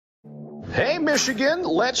Hey, Michigan,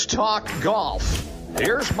 let's talk golf.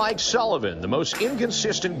 Here's Mike Sullivan, the most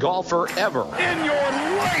inconsistent golfer ever. In your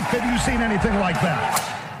life, have you seen anything like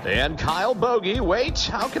that? And Kyle Bogey. Wait,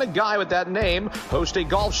 how can a guy with that name host a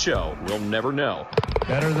golf show? We'll never know.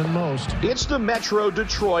 Better than most. It's the Metro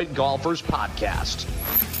Detroit Golfers Podcast.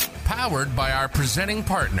 Powered by our presenting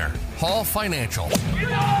partner, Hall Financial.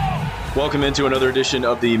 Welcome into another edition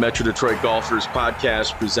of the Metro Detroit Golfers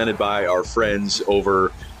Podcast, presented by our friends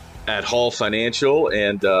over at Hall Financial.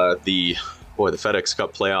 And the FedEx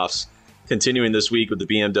Cup playoffs continuing this week with the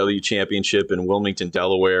BMW Championship in Wilmington,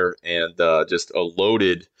 Delaware, and just a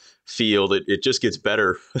loaded field. It just gets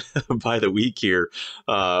better by the week here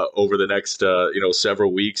over the next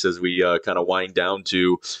several weeks as we kind of wind down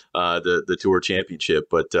to the Tour Championship.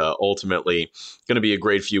 But ultimately, going to be a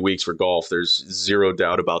great few weeks for golf. There's zero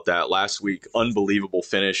doubt about that. Last week, unbelievable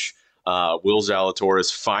finish. Will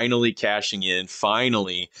Zalatoris finally cashing in,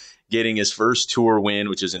 finally getting his first Tour win,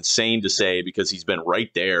 which is insane to say because he's been right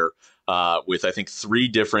there with, I think, 3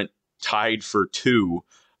 different tied for 2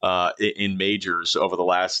 in majors over the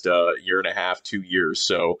last year and a half, 2 years.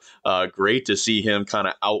 So great to see him kind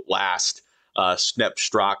of outlast Sepp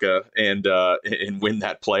Straka and win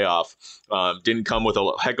that playoff. Didn't come with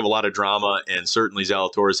a heck of a lot of drama, and certainly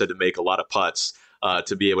Zalatoris had to make a lot of putts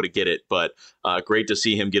to be able to get it. But great to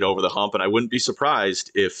see him get over the hump, and I wouldn't be surprised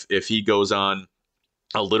if he goes on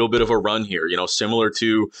a little bit of a run here, similar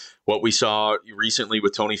to what we saw recently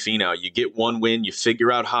with Tony Finau. You get one win, you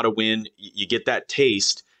figure out how to win, you get that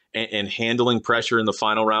taste and handling pressure in the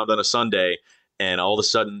final round on a Sunday, and all of a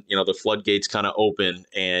sudden, the floodgates kind of open,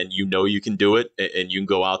 and you can do it, and you can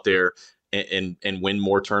go out there and win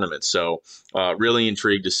more tournaments. So really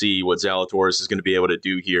intrigued to see what Zalatoris is going to be able to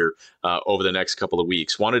do here over the next couple of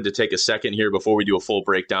weeks. Wanted to take a second here before we do a full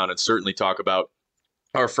breakdown and certainly talk about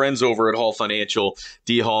our friends over at Hall Financial,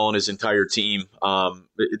 D. Hall and his entire team.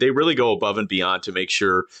 They really go above and beyond to make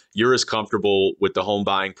sure you're as comfortable with the home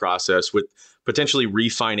buying process, with potentially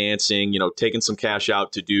refinancing, taking some cash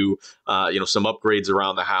out to do, some upgrades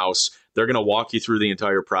around the house. They're going to walk you through the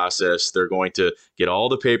entire process. They're going to get all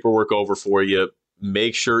the paperwork over for you.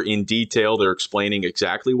 Make sure in detail they're explaining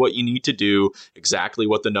exactly what you need to do, exactly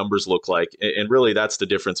what the numbers look like. And really, that's the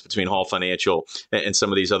difference between Hall Financial and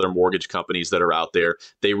some of these other mortgage companies that are out there.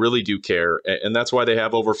 They really do care. And that's why they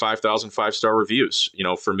have over 5,000 5-star reviews.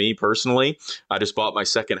 For me personally, I just bought my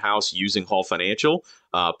second house using Hall Financial.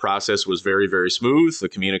 Process was very, very smooth. The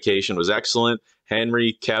communication was excellent.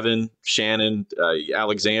 Henry, Kevin, Shannon,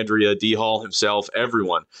 Alexandria, D. Hall himself,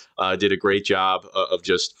 everyone did a great job of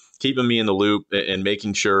just keeping me in the loop and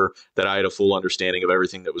making sure that I had a full understanding of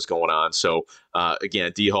everything that was going on. So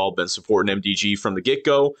again, D. Hall been supporting MDG from the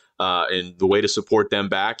get-go. And the way to support them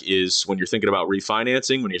back is when you're thinking about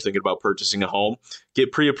refinancing, when you're thinking about purchasing a home,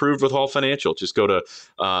 get pre-approved with Hall Financial. Just go to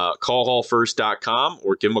callhallfirst.com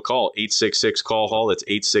or give them a call, 866-CALL-HALL. That's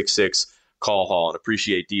 866-CALL-HALL. And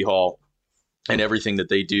appreciate D. Hall and everything that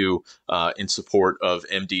they do in support of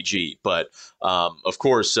MDG. But of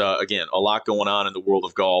course, again, a lot going on in the world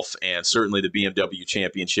of golf, and certainly the BMW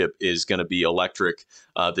Championship is going to be electric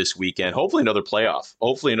this weekend. Hopefully another playoff,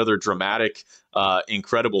 hopefully another dramatic,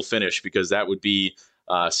 incredible finish, because that would be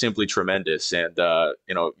simply tremendous. And,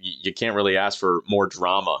 you can't really ask for more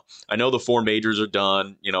drama. I know the 4 majors are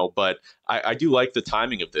done, but I do like the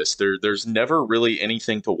timing of this. There's never really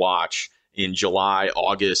anything to watch in July,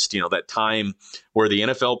 August, that time where the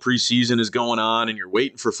NFL preseason is going on and you're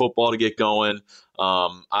waiting for football to get going.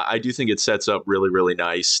 I do think it sets up really, really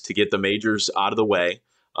nice to get the majors out of the way,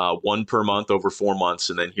 1 per month over 4 months.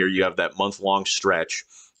 And then here you have that month-long stretch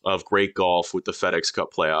of great golf with the FedEx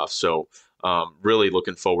Cup playoffs. So really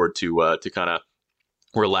looking forward to kind of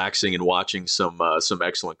relaxing and watching some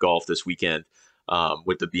excellent golf this weekend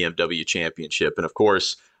with the BMW Championship. And of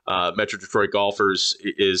course, Metro Detroit Golfers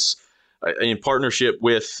is in partnership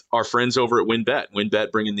with our friends over at WynnBET.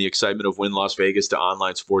 WynnBET bringing the excitement of Wynn Las Vegas to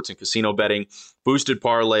online sports and casino betting, boosted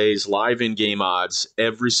parlays, live in-game odds,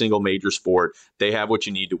 every single major sport. They have what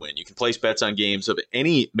you need to win. You can place bets on games of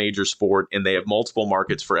any major sport, and they have multiple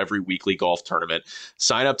markets for every weekly golf tournament.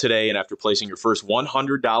 Sign up today, and after placing your first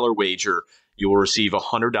 $100 wager, you will receive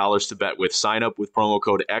 $100 to bet with. Sign up with promo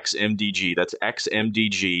code XMDG. That's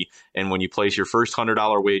XMDG. And when you place your first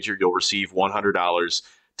 $100 wager, you'll receive $100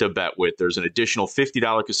 to bet with. There's an additional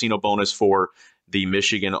 $50 casino bonus for the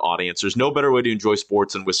Michigan audience. There's no better way to enjoy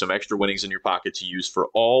sports than with some extra winnings in your pocket to use for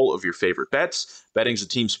all of your favorite bets. Betting's a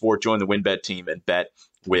team sport. Join the WynnBET team and bet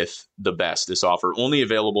with the best. This offer only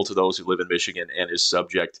available to those who live in Michigan and is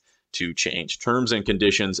subject to change. Terms and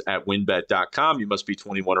conditions at wynnbet.com. You must be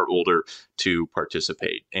 21 or older to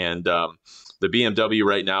participate. And the BMW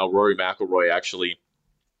right now, Rory McIlroy actually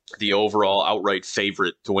the overall outright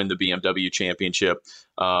favorite to win the BMW championship,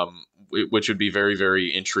 which would be very,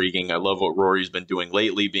 very intriguing. I love what Rory's been doing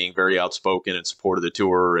lately, being very outspoken in support of the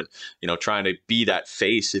tour and, trying to be that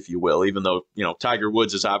face, if you will, even though, Tiger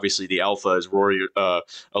Woods is obviously the alpha, as Rory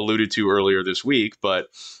alluded to earlier this week. But,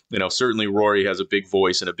 certainly Rory has a big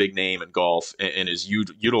voice and a big name in golf and is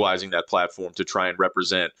utilizing that platform to try and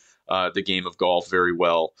represent the game of golf very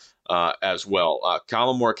well. As well.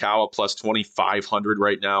 Colin Morikawa plus 2,500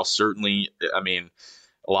 right now. Certainly, I mean,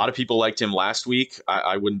 a lot of people liked him last week.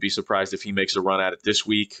 I wouldn't be surprised if he makes a run at it this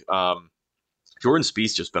week. Jordan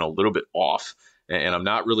Spieth's just been a little bit off, and I'm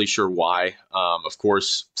not really sure why. Of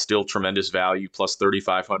course, still tremendous value, plus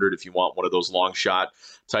 3,500 if you want one of those long shot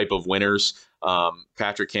type of winners.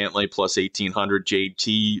 Patrick Cantlay plus 1,800,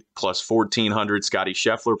 JT plus 1,400, Scotty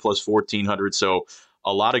Scheffler plus 1,400. So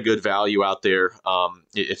a lot of good value out there.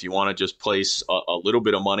 If you want to just place a little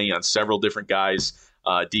bit of money on several different guys,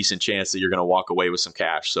 decent chance that you're going to walk away with some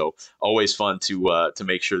cash. So always fun to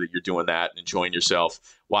make sure that you're doing that and enjoying yourself,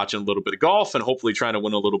 watching a little bit of golf, and hopefully trying to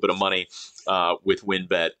win a little bit of money with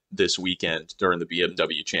WynnBET this weekend during the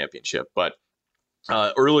BMW Championship. But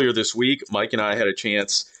earlier this week, Mike and I had a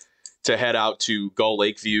chance to head out to Gull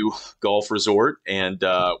Lakeview Golf Resort, and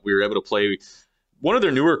we were able to play one of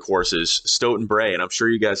their newer courses, Stoughton Bray, and I'm sure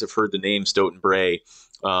you guys have heard the name Stoughton Bray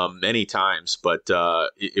many times, but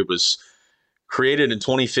it was created in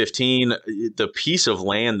 2015. The piece of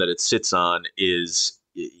land that it sits on is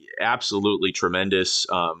absolutely tremendous.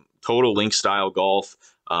 Total link style golf,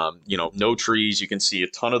 no trees. You can see a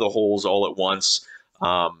ton of the holes all at once,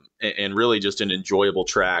 and really just an enjoyable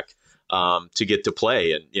track to get to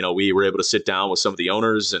play. And, we were able to sit down with some of the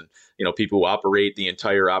owners and, people who operate the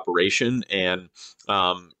entire operation, and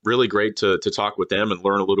really great to talk with them and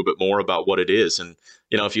learn a little bit more about what it is. And,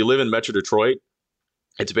 if you live in Metro Detroit,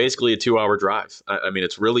 it's basically a 2-hour drive. I mean,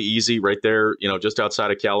 it's really easy right there, just outside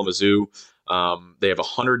of Kalamazoo. They have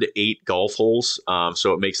 108 golf holes,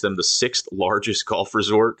 so it makes them the 6th largest golf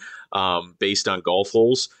resort based on golf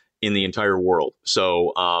holes in the entire world.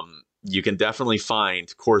 So you can definitely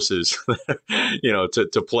find courses,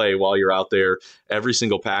 to play while you're out there. Every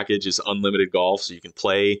single package is unlimited golf, so you can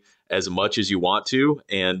play as much as you want to.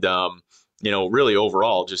 And, really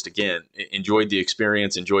overall, just again, enjoyed the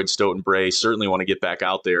experience, enjoyed Stoughton Bray. Certainly want to get back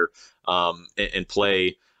out there and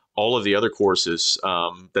play all of the other courses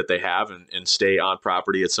that they have and stay on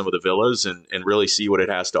property at some of the villas and really see what it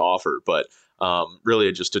has to offer. But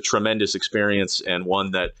really just a tremendous experience, and one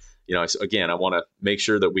that, again, I want to make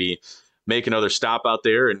sure that we make another stop out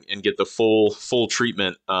there and get the full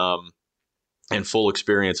treatment and full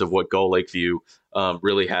experience of what Gull Lakeview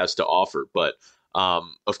really has to offer. But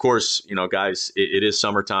of course, guys, it is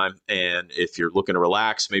summertime, and if you're looking to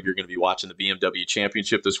relax, maybe you're going to be watching the BMW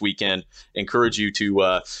Championship this weekend, encourage you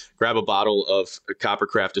to grab a bottle of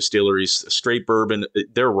Coppercraft Distillery's straight bourbon.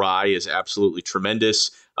 Their rye is absolutely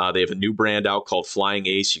tremendous. They have a new brand out called Flying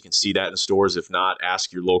Ace. You can see that in stores. If not,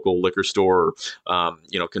 ask your local liquor store or,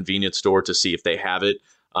 convenience store to see if they have it.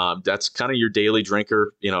 That's kind of your daily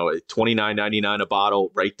drinker, $29.99 a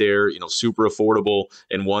bottle right there, super affordable,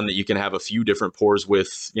 and one that you can have a few different pours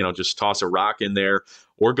with, just toss a rock in there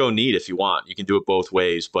or go neat if you want. You can do it both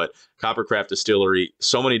ways. But Coppercraft Distillery,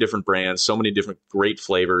 so many different brands, so many different great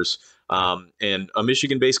flavors. And a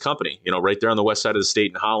Michigan-based company, right there on the west side of the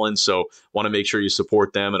state in Holland. So want to make sure you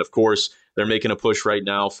support them. And of course, they're making a push right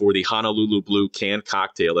now for the Honolulu Blue canned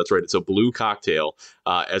cocktail. That's right. It's a blue cocktail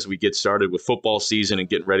as we get started with football season and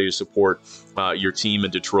getting ready to support your team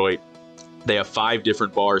in Detroit. They have 5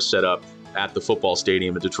 different bars set up at the football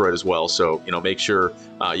stadium in Detroit as well. So, make sure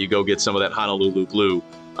you go get some of that Honolulu Blue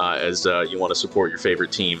as you want to support your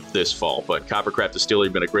favorite team this fall. But Coppercraft Distillery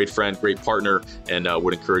has been a great friend, great partner, and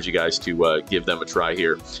would encourage you guys to give them a try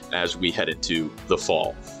here as we head into the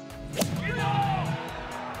fall.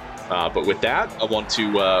 But with that, I want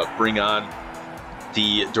to bring on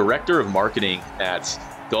the Director of Marketing at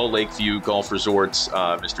Gull Lakeview Golf Resorts,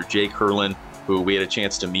 Mr. Jake Herlin, who we had a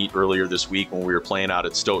chance to meet earlier this week when we were playing out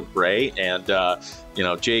at Stoughton Bray. And,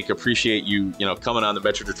 Jake, appreciate you, coming on the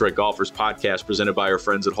Metro Detroit Golfers podcast presented by our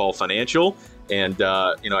friends at Hall Financial. And,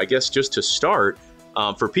 I guess just to start,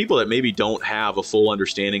 for people that maybe don't have a full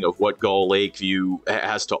understanding of what Gull Lakeview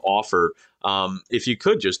has to offer, if you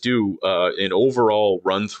could just do an overall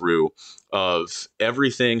run through of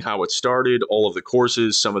everything, how it started, all of the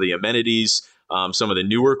courses, some of the amenities, some of the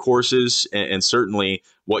newer courses, and certainly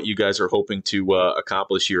what you guys are hoping to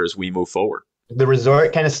accomplish here as we move forward. The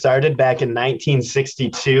resort kind of started back in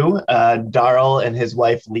 1962. Darrell and his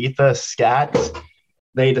wife, Letha Scott,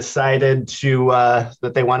 they decided to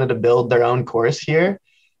that they wanted to build their own course here,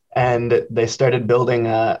 and they started building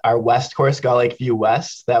our West course, Gull Lake View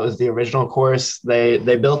West. That was the original course. They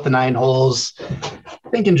built the 9 holes, I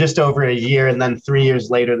think in just over a year, and then 3 years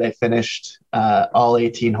later they finished all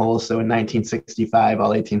 18 holes. So in 1965,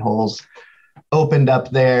 all 18 holes opened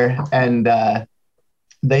up there, and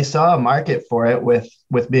they saw a market for it with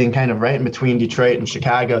being kind of right in between Detroit and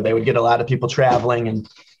Chicago. They would get a lot of people traveling and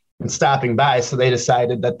stopping by. So they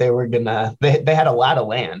decided that they were they had a lot of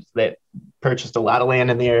land. They purchased a lot of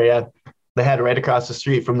land in the area. They had right across the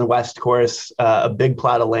street from the West course, a big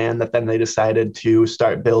plot of land that then they decided to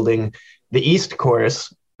start building the East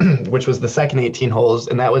course, which was the second 18 holes.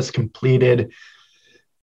 And that was completed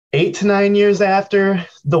 8 to 9 years after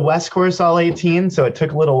the West course, all 18. So it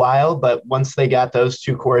took a little while, but once they got those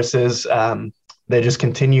 2 courses, they just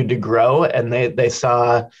continued to grow, and they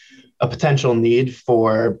saw a potential need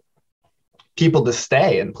for people to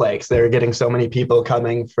stay and play because they were getting so many people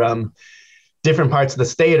coming from different parts of the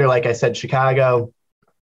state, or like I said, Chicago.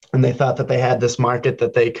 And they thought that they had this market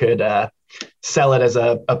that they could sell it as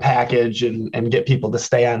a package and get people to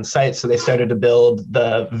stay on site. So they started to build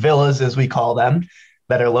the villas, as we call them,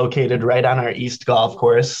 that are located right on our East golf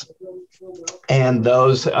course. And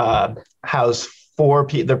those house 4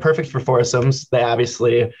 people. They're perfect for foursomes. They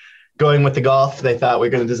obviously, going with the golf, they thought we're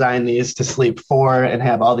going to design these to sleep 4 and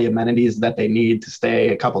have all the amenities that they need to stay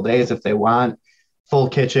a couple days if they want. Full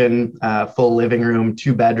kitchen, full living room,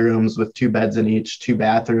 2 bedrooms with 2 beds in each, 2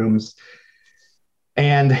 bathrooms.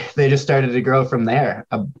 And they just started to grow from there.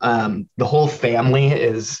 The whole family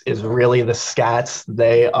is really the Scotts.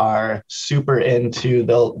 They are super into,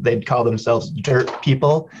 they'd call themselves dirt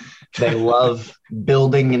people. They love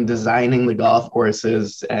building and designing the golf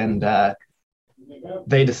courses. And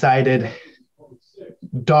they decided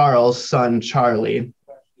Darrell's son, Charlie,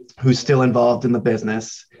 who's still involved in the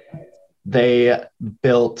business, they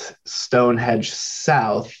built Stonehenge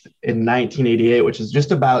South in 1988, which is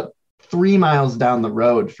just about 3 miles down the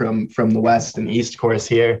road from the West and East course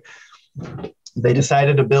here. They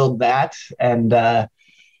decided to build that, and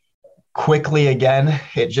quickly again,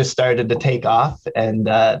 it just started to take off, and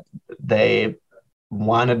they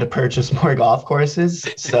wanted to purchase more golf courses.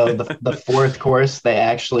 So the 4th course,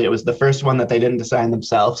 it was the first one that they didn't design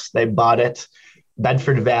themselves. They bought it,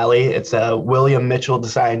 Bedford Valley. It's a William Mitchell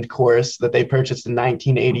designed course that they purchased in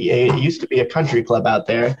 1988. It used to be a country club out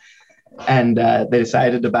there. And they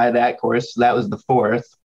decided to buy that course. So that was the 4th.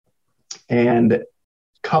 And a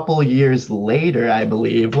couple years later, I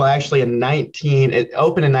believe, well, actually it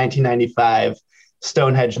opened in 1995.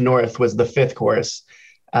 Stonehenge North was the 5th course.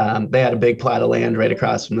 They had a big plot of land right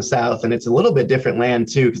across from the South. And it's a little bit different land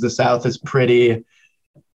too, because the South is pretty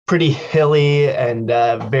hilly and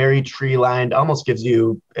very tree lined. Almost gives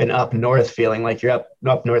you an up north feeling, like you're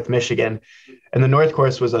up north Michigan. And the North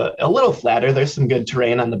course was a little flatter. There's some good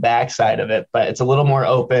terrain on the back side of it, but it's a little more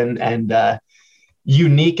open and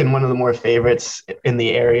unique, and one of the more favorites in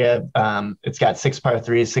the area. It's got 6 par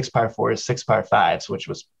 3s, 6 par 4s, 6 par 5s, which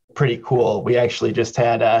was pretty cool. We actually just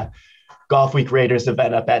had a Golf Week Raiders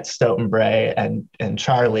event up at Stoughton Bray, and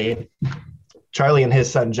Charlie and his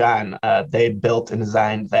son, John, they built and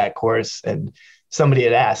designed that course. And somebody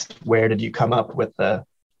had asked, where did you come up with the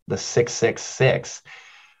 666?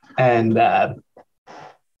 And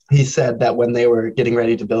he said that when they were getting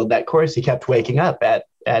ready to build that course, he kept waking up at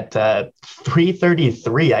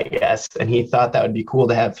 3:33, I guess. And he thought that would be cool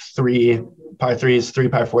to have 3 par 3s, 3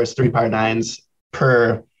 par 4s, 3 par 9s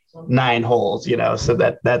per 9 holes, so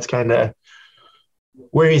that's kind of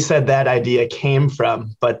where he said that idea came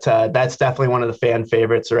from. But that's definitely one of the fan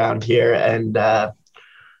favorites around here. And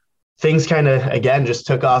things kind of, again, just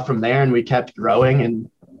took off from there, and we kept growing, and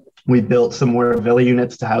we built some more villa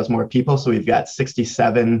units to house more people. So we've got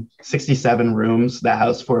 67 rooms that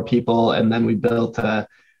house 4 people. And then we built a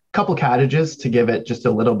couple cottages to give it just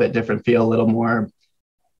a little bit different feel, a little more,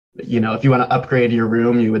 if you want to upgrade your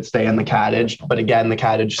room, you would stay in the cottage. But again, the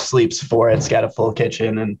cottage sleeps 4. It's got a full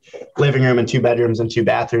kitchen and living room and 2 bedrooms and 2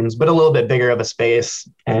 bathrooms, but a little bit bigger of a space.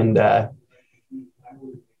 And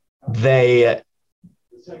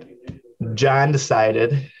John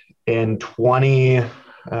decided in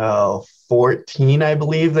 2014, I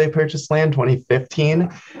believe they purchased land, 2015,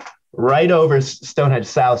 right over Stonehenge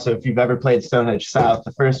South. So if you've ever played Stonehenge South,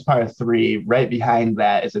 the first par 3, right behind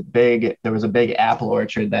that is there was a big apple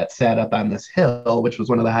orchard that sat up on this hill, which was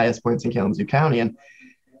one of the highest points in Kalamazoo County. And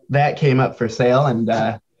that came up for sale. And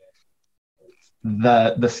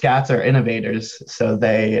the Scotts are innovators. So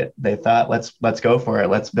they thought, let's go for it.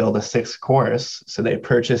 Let's build a 6th course. So they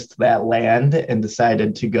purchased that land and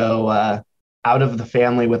decided to go out of the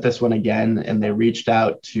family with this one again, and they reached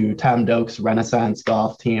out to Tom Doak's Renaissance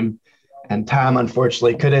Golf team, and Tom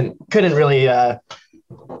unfortunately couldn't really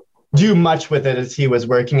do much with it as he was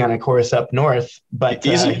working on a course up north. But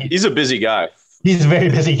he's a busy guy. He's a very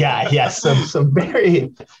busy guy. Yes, some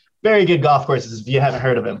very, very good golf courses if you haven't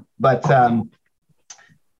heard of him. But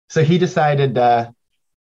so he decided to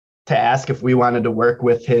ask if we wanted to work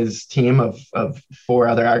with his team of 4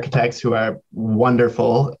 other architects who are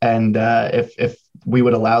wonderful, and if we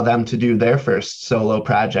would allow them to do their first solo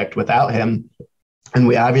project without him. And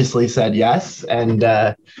we obviously said yes.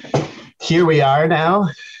 And here we are now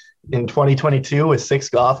in 2022 with 6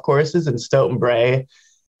 golf courses, and Stoughton Bray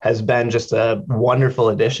has been just a wonderful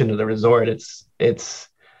addition to the resort.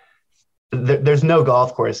 There's no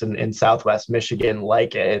golf course in Southwest Michigan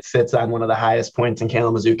like it. It sits on one of the highest points in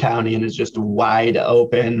Kalamazoo County and is just wide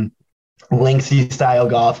open, linksy style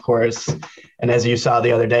golf course. And as you saw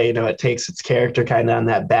the other day, it takes its character kind of on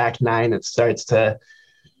that back 9. It starts to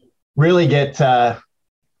really get, I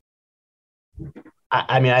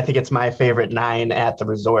think it's my favorite 9 at the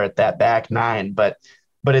resort, that back 9, but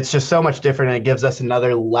it's just so much different. And it gives us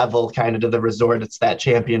another level kind of to the resort. It's that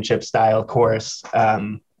championship style course.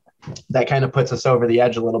 That kind of puts us over the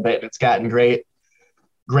edge a little bit. It's gotten great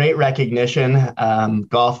recognition.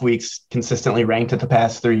 Golf Week's consistently ranked it the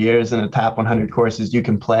past 3 years in the top 100 courses you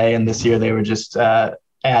can play. And this year they were just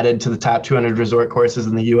added to the top 200 resort courses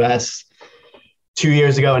in the U.S. 2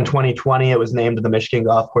 years ago in 2020, it was named the Michigan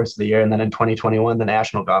Golf Course of the Year. And then in 2021, the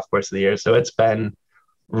National Golf Course of the Year. So it's been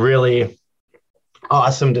really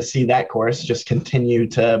awesome to see that course just continue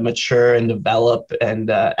to mature and develop.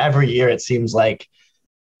 And every year it seems like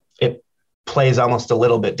it plays almost a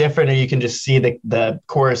little bit different, or you can just see the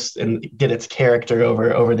course and get its character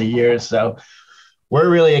over the years. So we're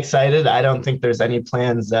really excited. I don't think there's any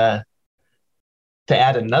plans to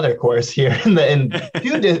add another course here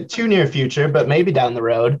in too near future, but maybe down the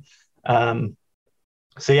road. So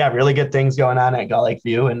yeah, really good things going on at Gull Lake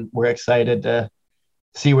View, and we're excited to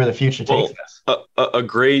see where the future takes us. A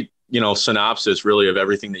great synopsis really of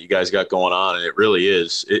everything that you guys got going on. And it really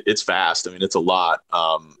is, it's fast. I mean, it's a lot.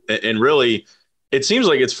 And really, it seems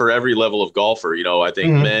like it's for every level of golfer. I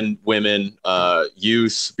think men, women,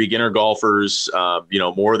 youth, beginner golfers,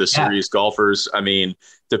 more of the serious golfers. I mean,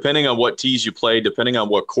 depending on what tees you play, depending on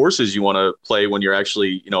what courses you want to play when you're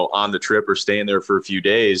actually, on the trip or staying there for a few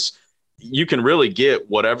days, you can really get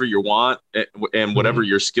whatever you want and whatever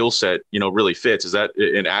your skill set, really fits. Is that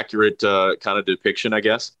an accurate kind of depiction, I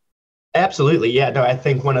guess? Absolutely. Yeah, no, I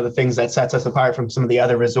think one of the things that sets us apart from some of the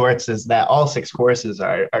other resorts is that all 6 courses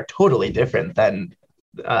are totally different than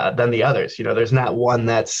the others. There's not one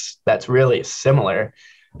that's really similar.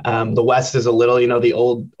 The West is a little, the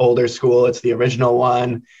older school. It's the original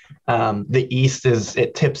one. The East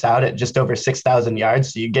it tips out at just over 6,000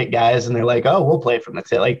 yards. So you get guys and they're like, oh, we'll play from the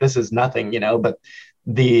tip. Like, this is nothing, but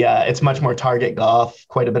it's much more target golf,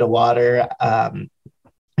 quite a bit of water.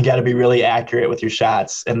 You got to be really accurate with your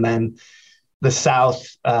shots. And then the South,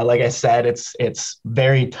 like I said, it's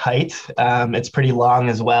very tight. It's pretty long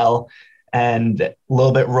as well, and a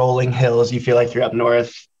little bit rolling hills. You feel like you're up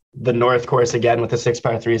north. The North course, again, with the 6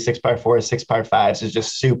 par 3, 6 par 4, 6 par 5s is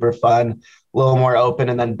just super fun, a little more open.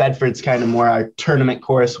 And then Bedford's kind of more our tournament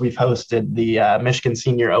course. We've hosted the Michigan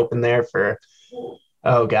Senior Open there for,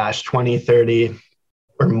 20, 30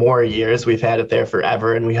 or more years. We've had it there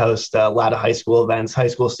forever, and we host a lot of high school events, high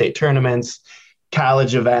school state tournaments,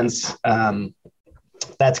 college events.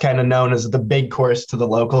 That's kind of known as the big course to the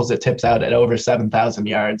locals. It tips out at over 7,000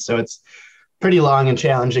 yards. So it's pretty long and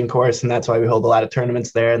challenging course, and that's why we hold a lot of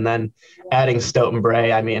tournaments there. And then adding Stoughton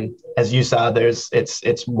Bray, I mean, as you saw,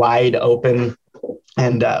 it's wide open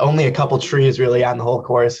and only a couple trees really on the whole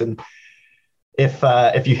course. And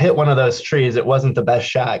if you hit one of those trees, it wasn't the best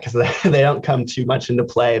shot because they don't come too much into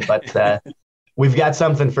play. But we've got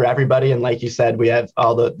something for everybody. And like you said, we have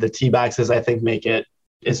all the tee boxes, I think, make it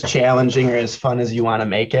as challenging or as fun as you want to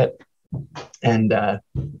make it. And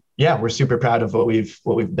we're super proud of what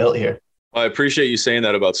we've built here. I appreciate you saying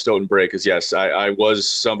that about Stoughton Bray, because yes, I was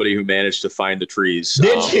somebody who managed to find the trees.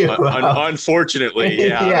 Did you? Unfortunately,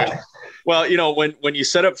 yeah. Yeah. I mean, well, when you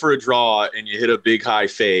set up for a draw and you hit a big high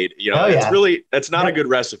fade, that's not a good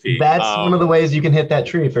recipe. That's one of the ways you can hit that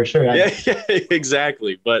tree for sure. Yeah,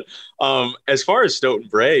 exactly. But as far as Stoughton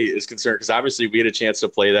Bray is concerned, because obviously we had a chance to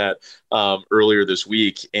play that earlier this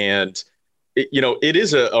week, and it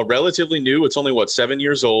is a relatively new. It's only 7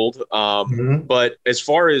 years old. But as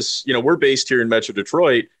far as we're based here in Metro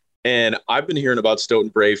Detroit, and I've been hearing about Stoughton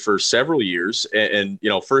Bray for several years, and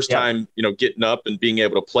first time getting up and being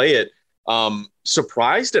able to play it.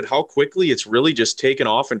 Surprised at how quickly it's really just taken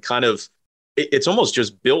off and kind of it's almost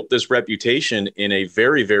just built this reputation in a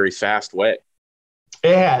very, very fast way.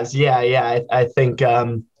 It has. Yeah. Yeah. I think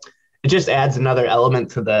it just adds another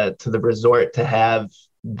element to the resort to have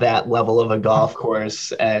that level of a golf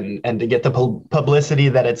course and to get the publicity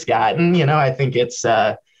that it's gotten. I think it's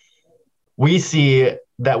we see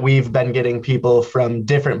that we've been getting people from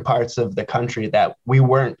different parts of the country that we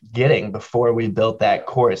weren't getting before we built that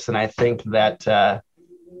course. And I think that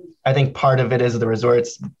part of it is the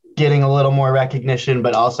resort's getting a little more recognition,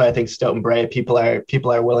 but also I think Stoughton Bray, people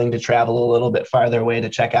are willing to travel a little bit farther away to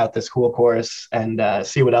check out this cool course and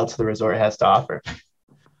see what else the resort has to offer.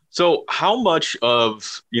 So how much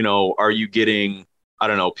of, are you getting, I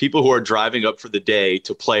don't know, people who are driving up for the day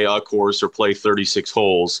to play a course or play 36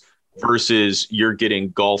 holes versus you're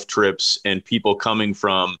getting golf trips and people coming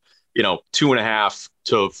from, 2.5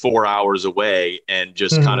 to 4 hours away and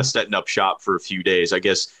just kind of setting up shop for a few days? I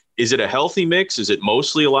guess, is it a healthy mix? Is it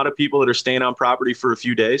mostly a lot of people that are staying on property for a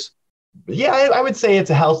few days? Yeah, I would say it's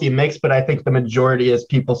a healthy mix, but I think the majority is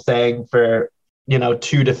people staying for, 2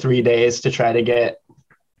 to 3 days to try to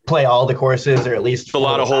play all the courses, or at least a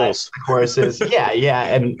lot of holes courses. Yeah.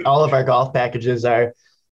 And all of our golf packages are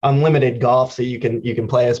unlimited golf. So you can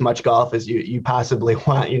play as much golf as you possibly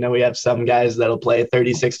want. We have some guys that'll play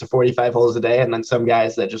 36 to 45 holes a day. And then some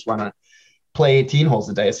guys that just want to play 18 holes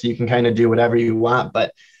a day. So you can kind of do whatever you want.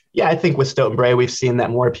 But yeah, I think with Stoughton Bray, we've seen that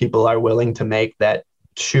more people are willing to make that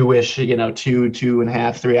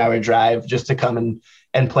 2.5, 3 hour drive just to come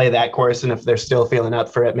and play that course. And if they're still feeling up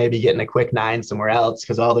for it, maybe getting a quick 9 somewhere else,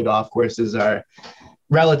 because all the golf courses are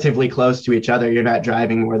relatively close to each other. You're not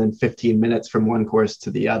driving more than 15 minutes from one course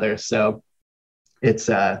to the other. So it's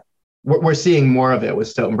we're seeing more of it with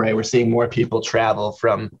Stoughton Bray. We're seeing more people travel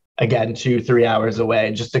from, again, 2-3 hours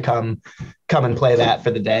away just to come and play that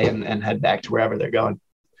for the day and head back to wherever they're going.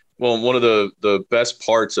 Well, one of the best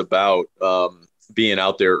parts about being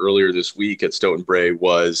out there earlier this week at Stoughton Bray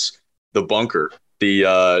was the bunker, the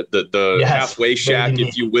yes, halfway shack,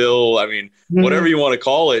 if you will. I mean, whatever you want to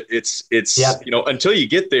call it, it's yep. Until you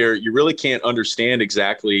get there, you really can't understand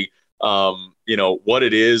exactly what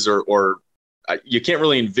it is, or you can't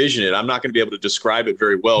really envision it. I'm not going to be able to describe it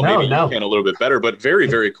very well. Maybe you can a little bit better, but very,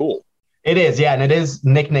 very cool. It is, yeah, and it is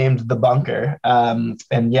nicknamed the bunker, and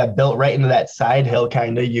yeah, built right into that side hill.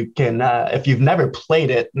 Kind of, you can if you've never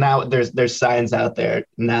played it. Now there's signs out there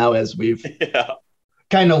now, as we've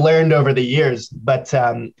kind of learned over the years. But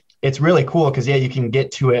it's really cool because you can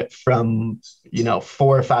get to it from 4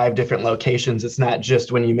 or 5 different locations. It's not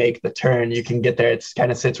just when you make the turn. You can get there. It's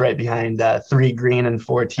kind of sits right behind 3 green and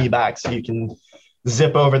 4 tee box. So you can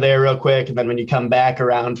zip over there real quick. And then when you come back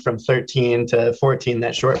around from 13 to 14,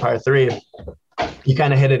 that short par 3, you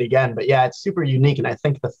kind of hit it again. But yeah, it's super unique. And I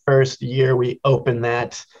think the first year we opened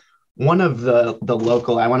that, one of the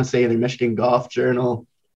local, I want to say either Michigan Golf Journal,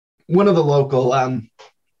 one of the local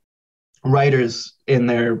writers in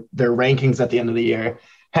their rankings at the end of the year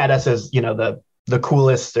had us as, the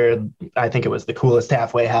coolest, or I think it was the coolest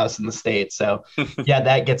halfway house in the state. So yeah,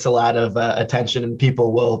 that gets a lot of attention, and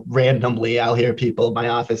people will randomly, I'll hear people in my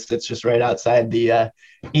office, it's just right outside the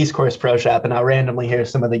East Course Pro Shop, and I'll randomly hear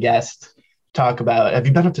some of the guests talk about, have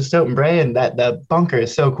you been up to Stoughton Bray? And that the bunker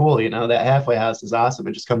is so cool. That halfway house is awesome.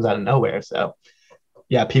 It just comes out of nowhere. So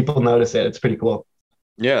yeah, people notice it. It's pretty cool.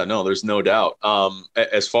 Yeah, no, there's no doubt.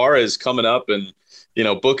 As far as coming up and,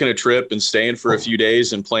 booking a trip and staying for a few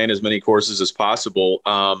days and playing as many courses as possible,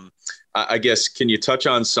 I guess, can you touch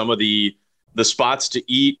on some of the spots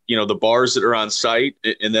to eat, the bars that are on site,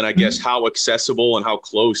 and then I guess how accessible and how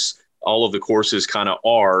close all of the courses kind of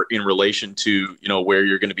are in relation to, where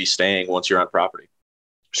you're going to be staying once you're on property?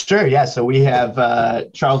 Sure. Yeah. So we have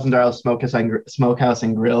Charles and Darrell Smokehouse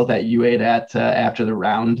and Grill that you ate at after the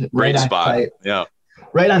round. Great spot. Site. Yeah.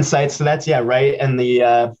 Right on site. So that's, right in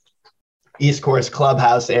the East Course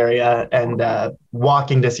Clubhouse area, and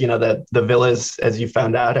walking the villas, as you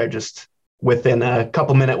found out, are just within a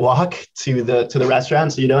couple minute walk to the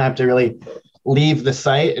restaurant. So you don't have to really leave the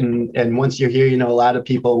site. And once you're here, a lot of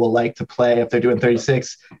people will like to play. If they're doing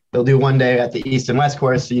 36, they'll do one day at the East and West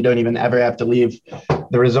Course. So you don't even ever have to leave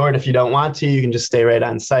the resort. If you don't want to, you can just stay right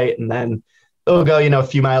on site, and then they'll go, a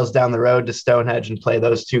few miles down the road to Stonehenge and play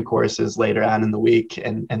those 2 courses later on in the week.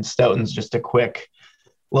 And Stoughton's just a quick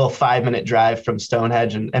little 5-minute drive from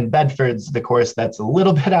Stonehenge, and Bedford's the course that's a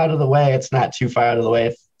little bit out of the way. It's not too far out of the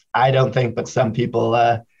way, I don't think, but some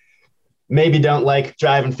people maybe don't like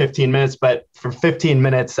driving 15 minutes, but for 15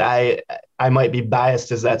 minutes, I might be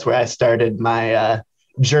biased, as that's where I started my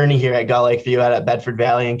journey here at Gull Lake View out at Bedford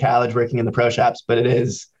Valley in college, working in the pro shops. But it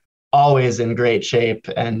is always in great shape,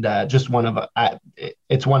 and just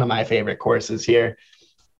it's one of my favorite courses here.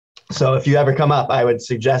 So if you ever come up, I would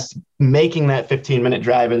suggest making that 15-minute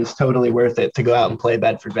drive, and it's totally worth it to go out and play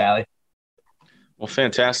Bedford Valley. Well,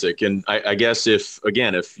 fantastic. And I guess if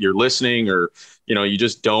you're listening or, you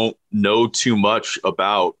just don't know too much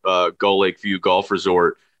about Gull Lake View Golf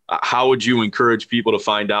Resort, how would you encourage people to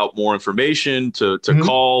find out more information, to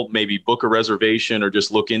call, maybe book a reservation, or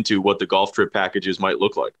just look into what the golf trip packages might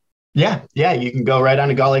look like? Yeah. You can go right on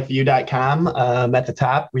to gullakeview.com. At the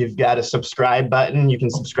top, we've got a subscribe button. You can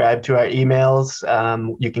subscribe to our emails.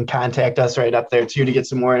 You can contact us right up there too to get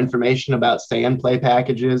some more information about stay and play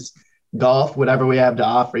packages, golf, whatever we have to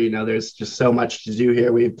offer. There's just so much to do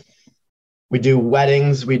here. We do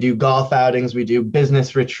weddings, we do golf outings, we do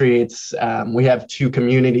business retreats. We have two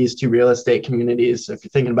real estate communities. So if you're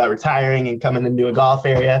thinking about retiring and coming into a golf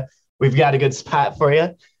area, we've got a good spot for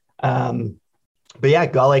you. But yeah,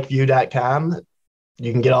 gullakeview.com.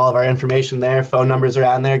 You can get all of our information there. Phone numbers are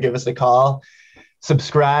on there. Give us a call,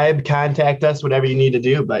 subscribe, contact us, whatever you need to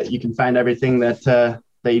do. But you can find everything that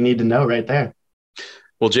you need to know right there.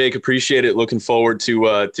 Well, Jake, appreciate it. Looking forward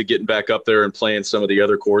to getting back up there and playing some of the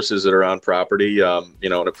other courses that are on property. And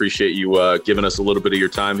appreciate you giving us a little bit of your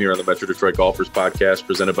time here on the Metro Detroit Golfers podcast,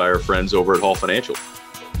 presented by our friends over at Hall Financial.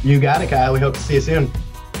 You got it, Kyle. We hope to see you soon.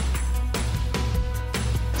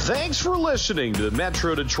 Thanks for listening to the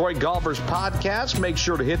Metro Detroit Golfers podcast. Make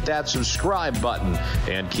sure to hit that subscribe button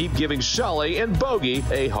and keep giving Sully and Bogey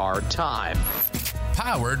a hard time.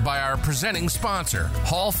 Powered by our presenting sponsor,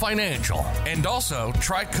 Hall Financial, and also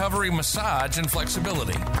Tri-Covery Massage and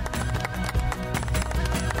Flexibility.